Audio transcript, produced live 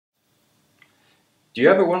Do you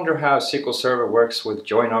ever wonder how SQL Server works with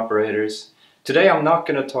join operators? Today I'm not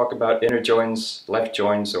going to talk about inner joins, left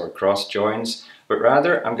joins, or cross joins, but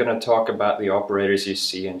rather I'm going to talk about the operators you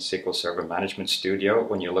see in SQL Server Management Studio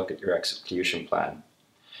when you look at your execution plan.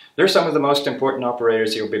 They're some of the most important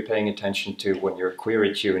operators you'll be paying attention to when you're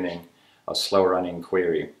query tuning a slow-running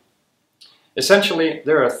query. Essentially,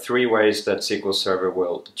 there are three ways that SQL Server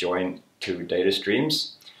will join two data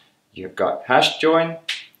streams. You've got hash join,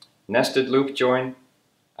 nested loop join,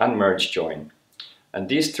 and merge join. And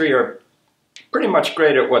these three are pretty much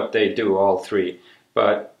great at what they do, all three,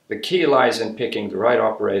 but the key lies in picking the right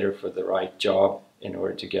operator for the right job in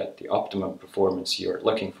order to get the optimum performance you're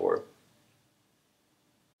looking for.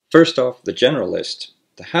 First off, the general list.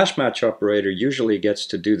 The hash match operator usually gets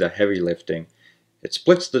to do the heavy lifting. It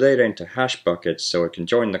splits the data into hash buckets so it can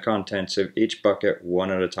join the contents of each bucket one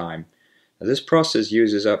at a time. Now, this process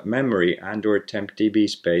uses up memory and/or temp DB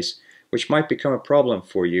space, which might become a problem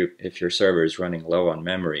for you if your server is running low on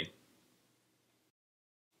memory.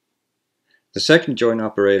 The second join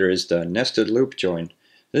operator is the nested loop join.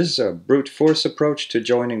 This is a brute force approach to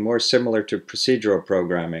joining more similar to procedural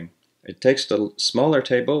programming. It takes the smaller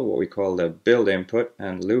table, what we call the build input,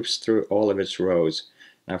 and loops through all of its rows.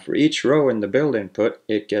 Now for each row in the build input,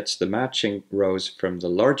 it gets the matching rows from the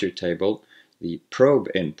larger table, the probe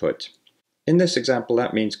input. In this example,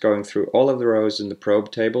 that means going through all of the rows in the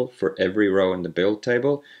probe table for every row in the build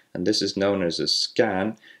table, and this is known as a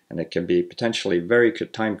scan, and it can be potentially very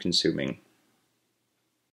time consuming.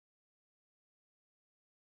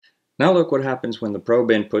 Now look what happens when the probe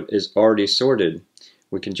input is already sorted.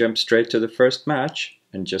 We can jump straight to the first match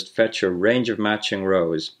and just fetch a range of matching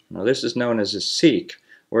rows. Now this is known as a seek,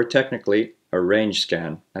 or technically a range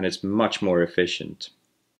scan, and it's much more efficient.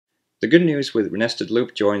 The good news with nested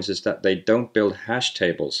loop joins is that they don't build hash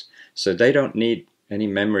tables, so they don't need any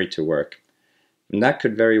memory to work. And that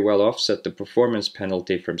could very well offset the performance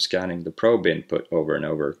penalty from scanning the probe input over and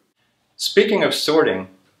over. Speaking of sorting,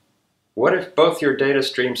 what if both your data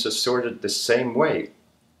streams are sorted the same way?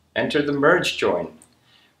 Enter the merge join.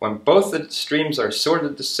 When both the streams are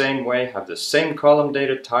sorted the same way, have the same column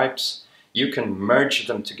data types, you can merge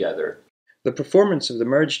them together. The performance of the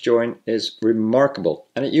merge join is remarkable,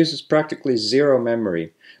 and it uses practically zero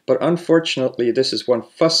memory. But unfortunately, this is one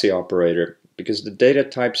fussy operator, because the data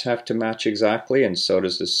types have to match exactly, and so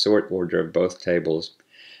does the sort order of both tables.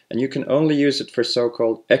 And you can only use it for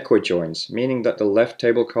so-called equijoins, meaning that the left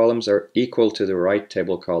table columns are equal to the right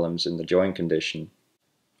table columns in the join condition.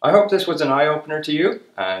 I hope this was an eye-opener to you,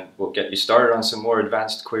 and will get you started on some more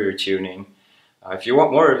advanced query tuning. If you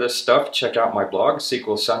want more of this stuff, check out my blog,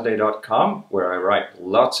 SQLSunday.com, where I write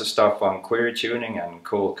lots of stuff on query tuning and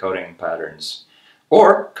cool coding patterns.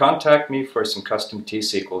 Or contact me for some custom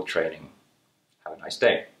T-SQL training. Have a nice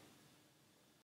day.